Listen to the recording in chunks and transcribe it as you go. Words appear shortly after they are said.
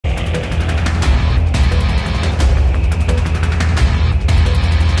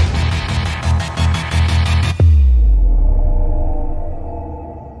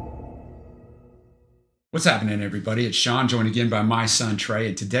What's happening, everybody? It's Sean, joined again by my son, Trey.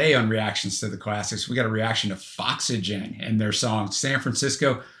 And today on Reactions to the Classics, we got a reaction to Foxygen and their song San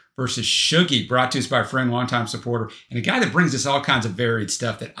Francisco versus Shuggie, brought to us by a friend, longtime supporter, and a guy that brings us all kinds of varied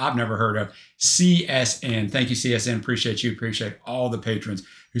stuff that I've never heard of, CSN. Thank you, CSN. Appreciate you. Appreciate all the patrons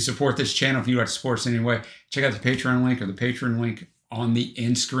who support this channel. If you'd like to support us anyway, check out the Patreon link or the Patreon link on the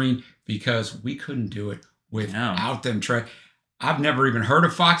end screen, because we couldn't do it without them, Trey. I've never even heard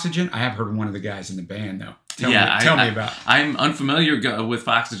of Foxygen. I have heard of one of the guys in the band, though. Tell me about it. I'm unfamiliar with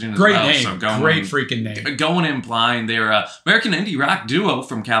Foxygen as Great well. name. So Great freaking name. Going in blind. They're an American indie rock duo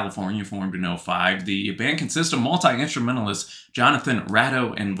from California, formed in 2005. The band consists of multi-instrumentalists Jonathan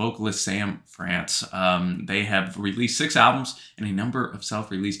Ratto and vocalist Sam France. They have released 6 albums and a number of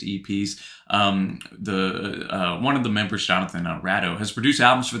self-released EPs. One of the members, Jonathan Ratto, has produced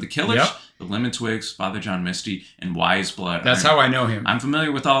albums for The Killers, The Lemon Twigs, Father John Misty, and Wise Blood. That's how I know him. I'm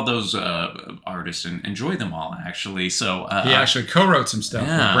familiar with all those artists and enjoy them all, actually. So he actually co-wrote some stuff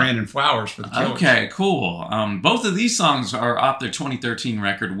with Brandon Flowers for The Killers. Okay, cool. Both of these songs are off their 2013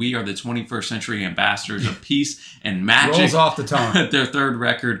 record, We Are the 21st Century Ambassadors of Peace and Magic. Rolls off the tongue. Their third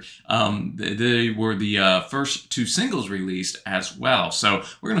record. They were the first 2 singles released as well. So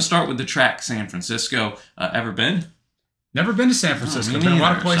we're going to start with the track San Francisco. Ever been? Never been to San Francisco. Me Been a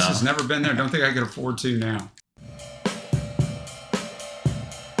lot of neither, places. so. Never been there. Don't think I could afford to now.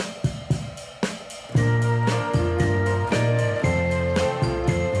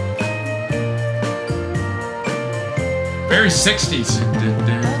 Very 60s.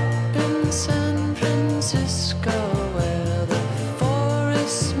 In San Francisco, where the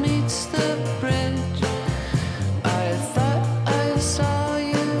forest meets the bridge, I thought I saw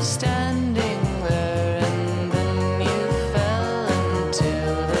you standing there, and then you fell into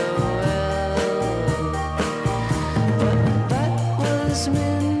the well. But that was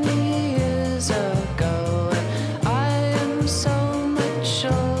many years ago, and I am so much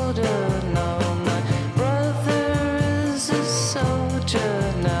older now. My brother is a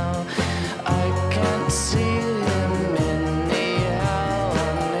soldier now. I can't see him anyhow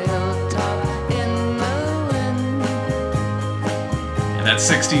on the hilltop in the wind. And that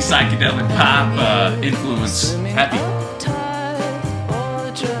 60s psychedelic pop influence. Happy. Uptight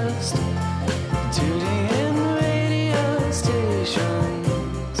or just tuning in radio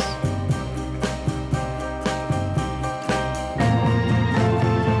stations.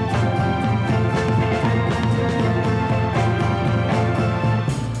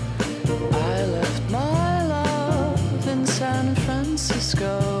 I left my love in San Francisco.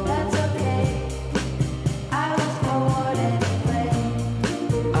 That's okay. I was born anyway.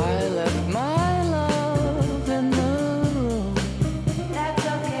 I left my love in the room. That's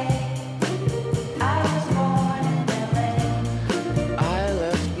okay. I was born in LA. I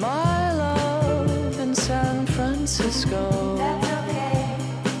left my love in San Francisco. That's okay.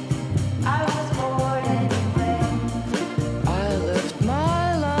 I was born anyway. I left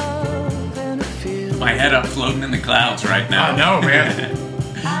my love in a field. My head up floating in the clouds right now. I know, man.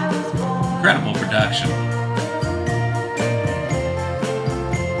 I was born. Incredible production.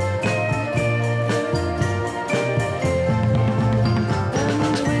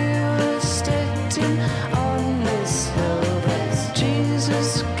 And we were sitting on this hill that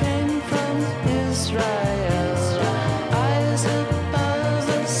Jesus came from Israel. Eyes above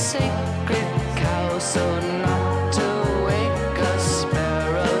a sacred cow, so not to wake a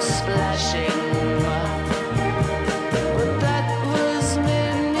sparrow splashing mud. But that was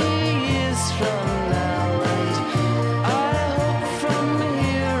many years from now.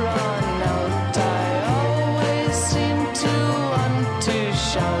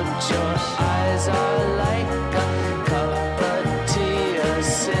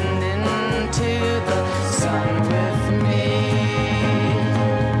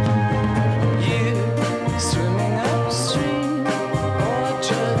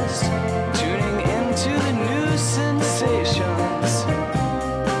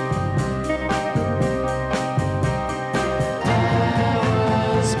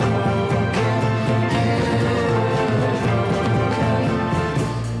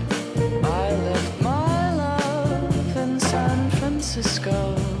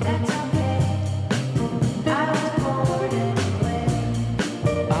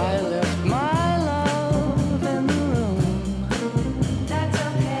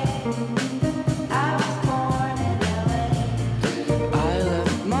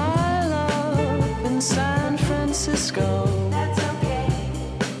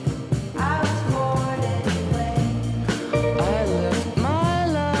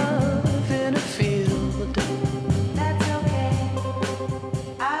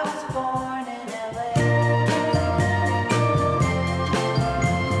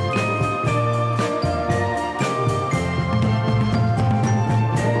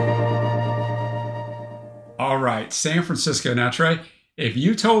 right, San Francisco. Now, Trey, if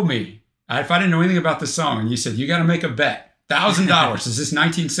you told me, if I didn't know anything about this song, and you said, you got to make a bet, $1,000, is this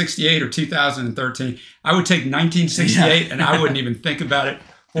 1968 or 2013? I would take 1968, and I wouldn't even think about it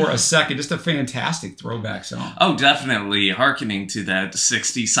for a second. Just a fantastic throwback song. Oh, definitely hearkening to that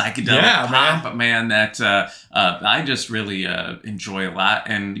 60s psychedelic pop, man, that I just really enjoy a lot.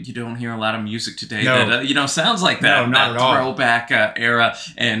 And you don't hear a lot of music today that, sounds like that, that throwback era.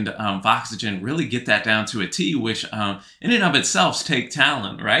 And Foxygen really get that down to a T, which in and of itself take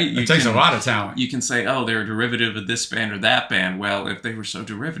talent, right? It takes a lot of talent. You can say, oh, they're a derivative of this band or that band. Well, if they were so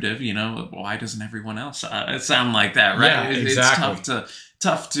derivative, why doesn't everyone else sound like that, right? Yeah, exactly. It's tough to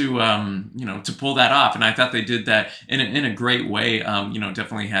to pull that off, and I thought they did that in a great way.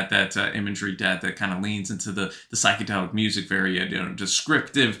 Definitely had that imagery that kind of leans into the psychedelic music, very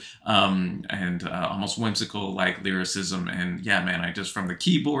descriptive and almost whimsical, like lyricism. And yeah, man, I just, from the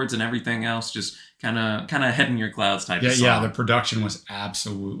keyboards and everything else, just kind of head in your clouds type of song. Yeah, the production was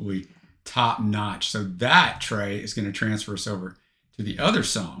absolutely top notch. So that, Trey, is going to transfer us over to the other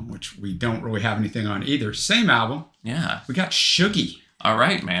song, which we don't really have anything on either. Same album. Yeah, we got Shuggie. All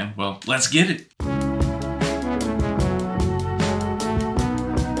right, man. Well, let's get it.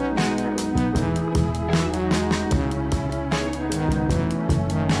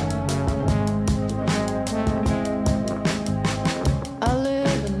 I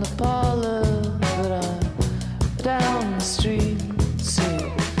live in the parlor, but I'm down the street.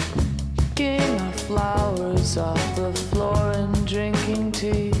 See, picking off flowers off the floor and drinking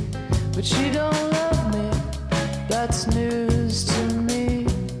tea. But she don't love me, that's news to me.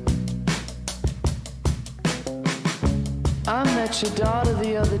 I met your daughter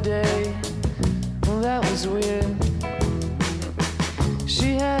the other day. Well, that was weird.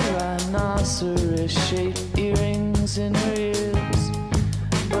 She had rhinoceros-shaped earrings in her ears.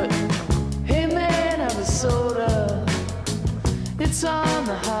 But hey man, have a soda, it's on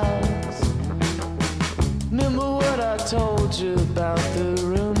the house. Remember what I told you about the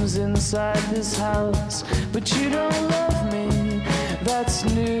rooms inside this house? But you don't love me, that's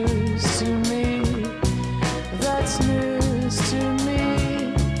news to me. That's news to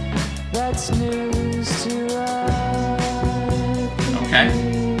me. That's news to us. Okay.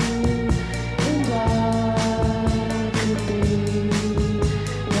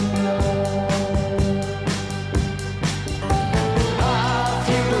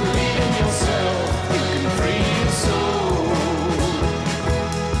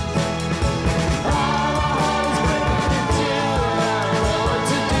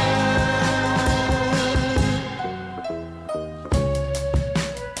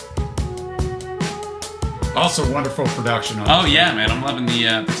 Also wonderful production on Oh yeah, man, I'm loving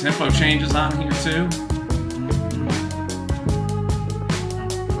the tempo changes on here too.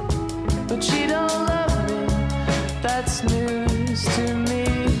 But she don't love me, that's news to me.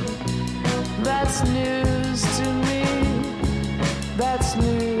 That's news to me. That's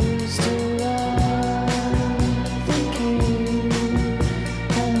news to us. Thinking,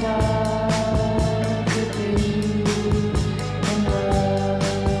 and I could be in love.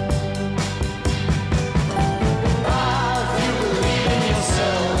 If you believe in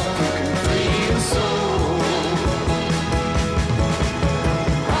yourself, you can free your soul.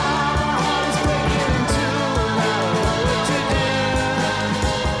 My heart is breaking in two, now I know what to do.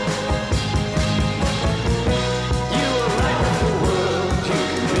 You are right with the world, you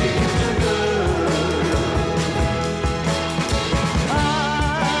can make it good.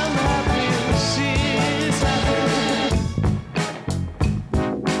 I'm happy, she's happy.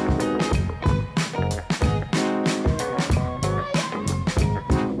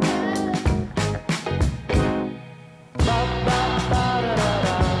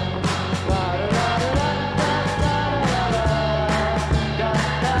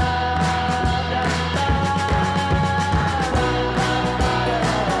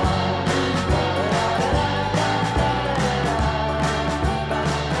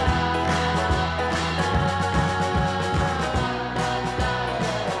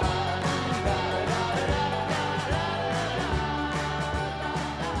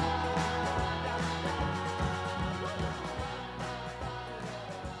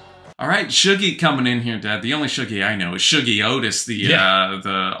 All right, Shuggie coming in here, Dad. The only Shuggie I know is Shuggie Otis, the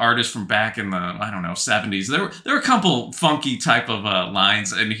artist from back in the, I don't know, 70s. There were a couple funky type of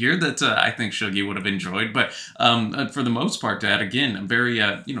lines in here that I think Shuggie would have enjoyed. But for the most part, Dad, again, a very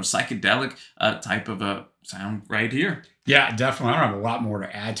psychedelic type of sound right here. Yeah, definitely. I don't have a lot more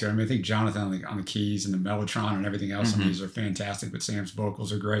to add to it. I mean, I think Jonathan on the keys and the Mellotron and everything else on these are fantastic, but Sam's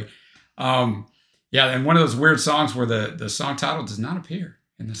vocals are great. Yeah, and one of those weird songs where the song title does not appear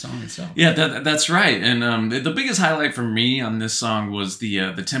in the song itself. Yeah, that's right. And the biggest highlight for me on this song was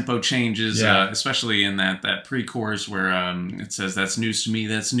the tempo changes, especially in that pre-chorus where it says, "That's news to me,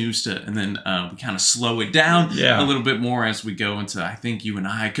 that's news to," and then we kind of slow it down a little bit more as we go into, "I think you and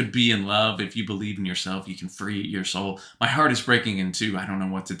I could be in love. If you believe in yourself, you can free your soul. My heart is breaking in two. I don't know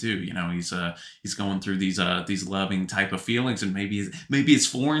what to do." You know, he's going through these loving type of feelings, and maybe it's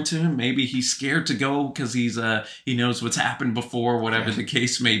foreign to him. Maybe he's scared to go because he knows what's happened before, whatever the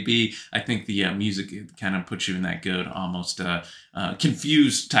case may be. I think the music kind of puts you in that good, almost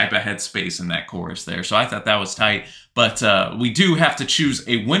confused type of headspace in that chorus there. So I thought that was tight. But we do have to choose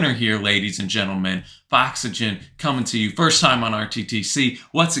a winner here, ladies and gentlemen. Foxygen coming to you first time on RTTC.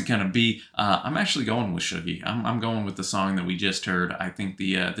 What's it gonna be? I'm actually going with Shuggie. I'm going with the song that we just heard. I think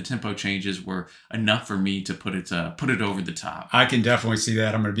the tempo changes were enough for me to put it over the top. I can definitely see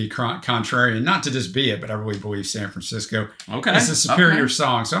that. I'm going to be contrarian, not to just be it, but I really believe San Francisco. Okay, it's a superior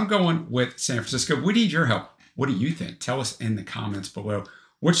song, so I'm going with San Francisco. We need your help. What do you think? Tell us in the comments below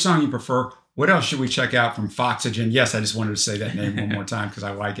which song you prefer. What else should we check out from Foxygen? Yes, I just wanted to say that name one more time because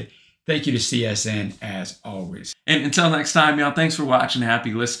I like it. Thank you to CSN as always. And until next time, y'all, thanks for watching.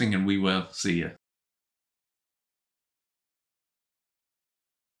 Happy listening, and we will see you.